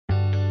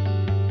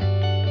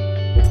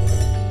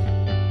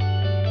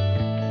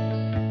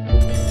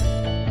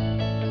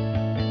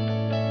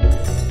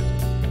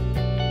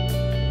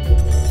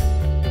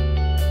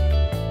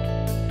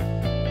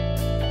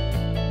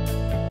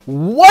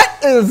What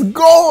is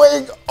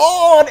going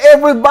on,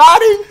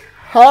 everybody?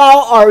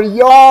 How are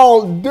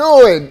y'all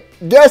doing?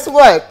 Guess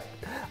what?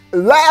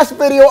 Last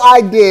video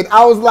I did,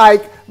 I was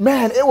like,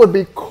 man, it would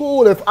be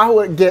cool if I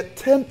would get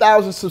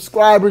 10,000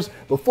 subscribers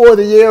before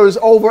the year is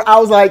over. I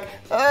was like,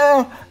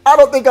 I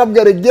don't think I'm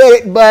gonna get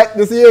it, but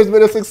this year's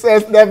been a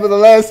success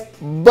nevertheless.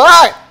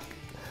 But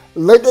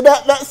looking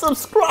at that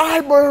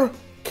subscriber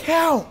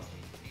count,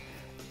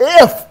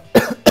 if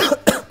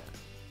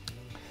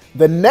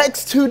the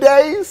next 2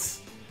 days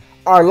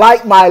are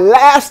like my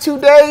last 2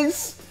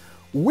 days,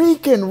 we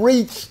can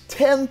reach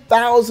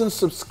 10,000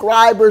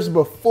 subscribers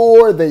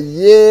before the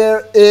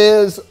year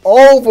is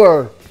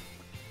over.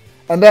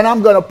 And then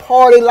I'm gonna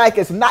party like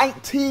it's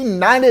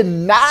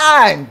 1999.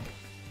 I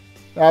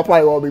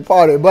probably won't be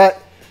partying,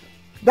 but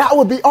that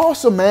would be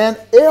awesome, man.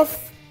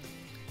 If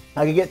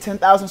I could get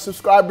 10,000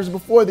 subscribers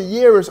before the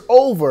year is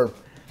over.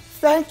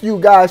 Thank you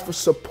guys for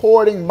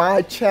supporting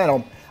my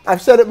channel.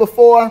 I've said it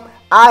before,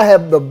 I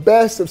have the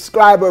best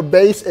subscriber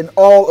base in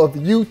all of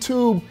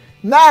YouTube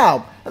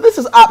now. And this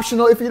is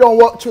optional. If you don't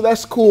want to,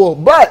 that's cool.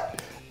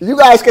 But you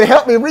guys can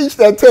help me reach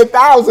that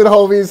 10,000,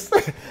 homies.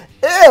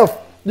 If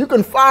you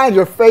can find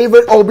your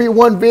favorite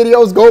OBe1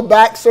 videos, go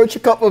back, search a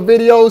couple of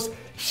videos,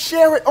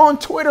 share it on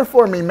Twitter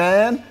for me,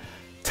 man.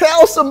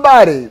 Tell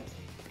somebody.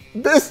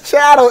 This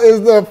channel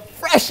is the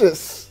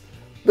freshest,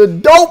 the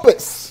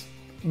dopest,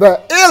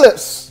 the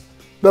illest,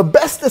 the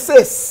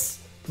bestest,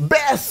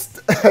 best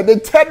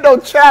Nintendo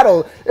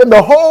channel in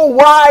the whole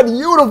wide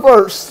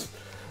universe.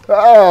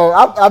 Oh,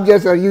 I'm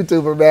just a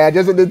YouTuber, man,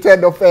 just a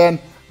Nintendo fan.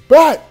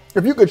 But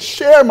if you could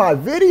share my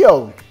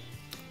video,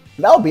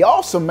 that would be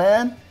awesome,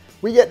 man.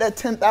 We get that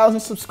 10,000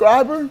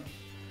 subscriber,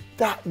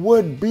 that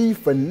would be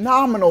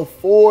phenomenal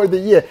for the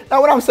year.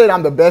 Now, when I'm saying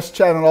I'm the best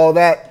channel and all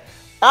that,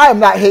 I am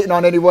not hating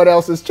on anyone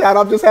else's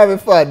channel. I'm just having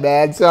fun,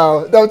 man.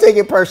 So don't take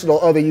it personal,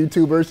 other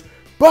YouTubers.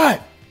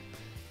 But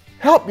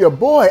help your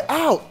boy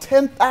out.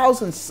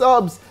 10,000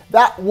 subs,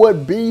 that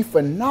would be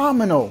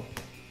phenomenal.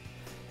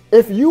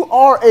 If you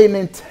are a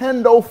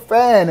Nintendo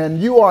fan and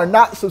you are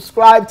not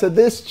subscribed to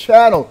this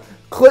channel,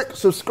 click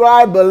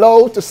subscribe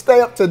below to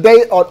stay up to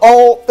date on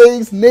all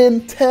things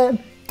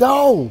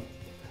Nintendo.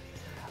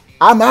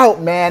 I'm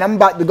out, man. I'm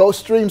about to go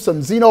stream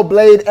some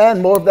Xenoblade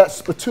and more of that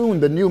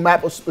Splatoon, the new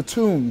map of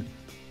Splatoon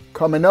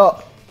coming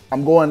up.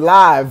 I'm going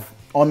live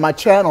on my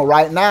channel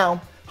right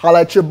now.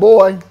 Holla at your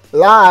boy,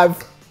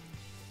 live.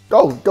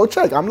 Go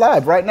check, I'm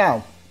live right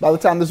now. By the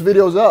time this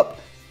video's up,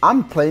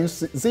 I'm playing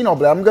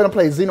Xenoblade. I'm gonna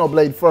play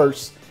Xenoblade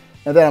first,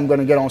 and then I'm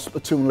gonna get on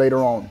Splatoon later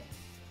on.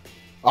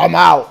 I'm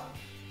out.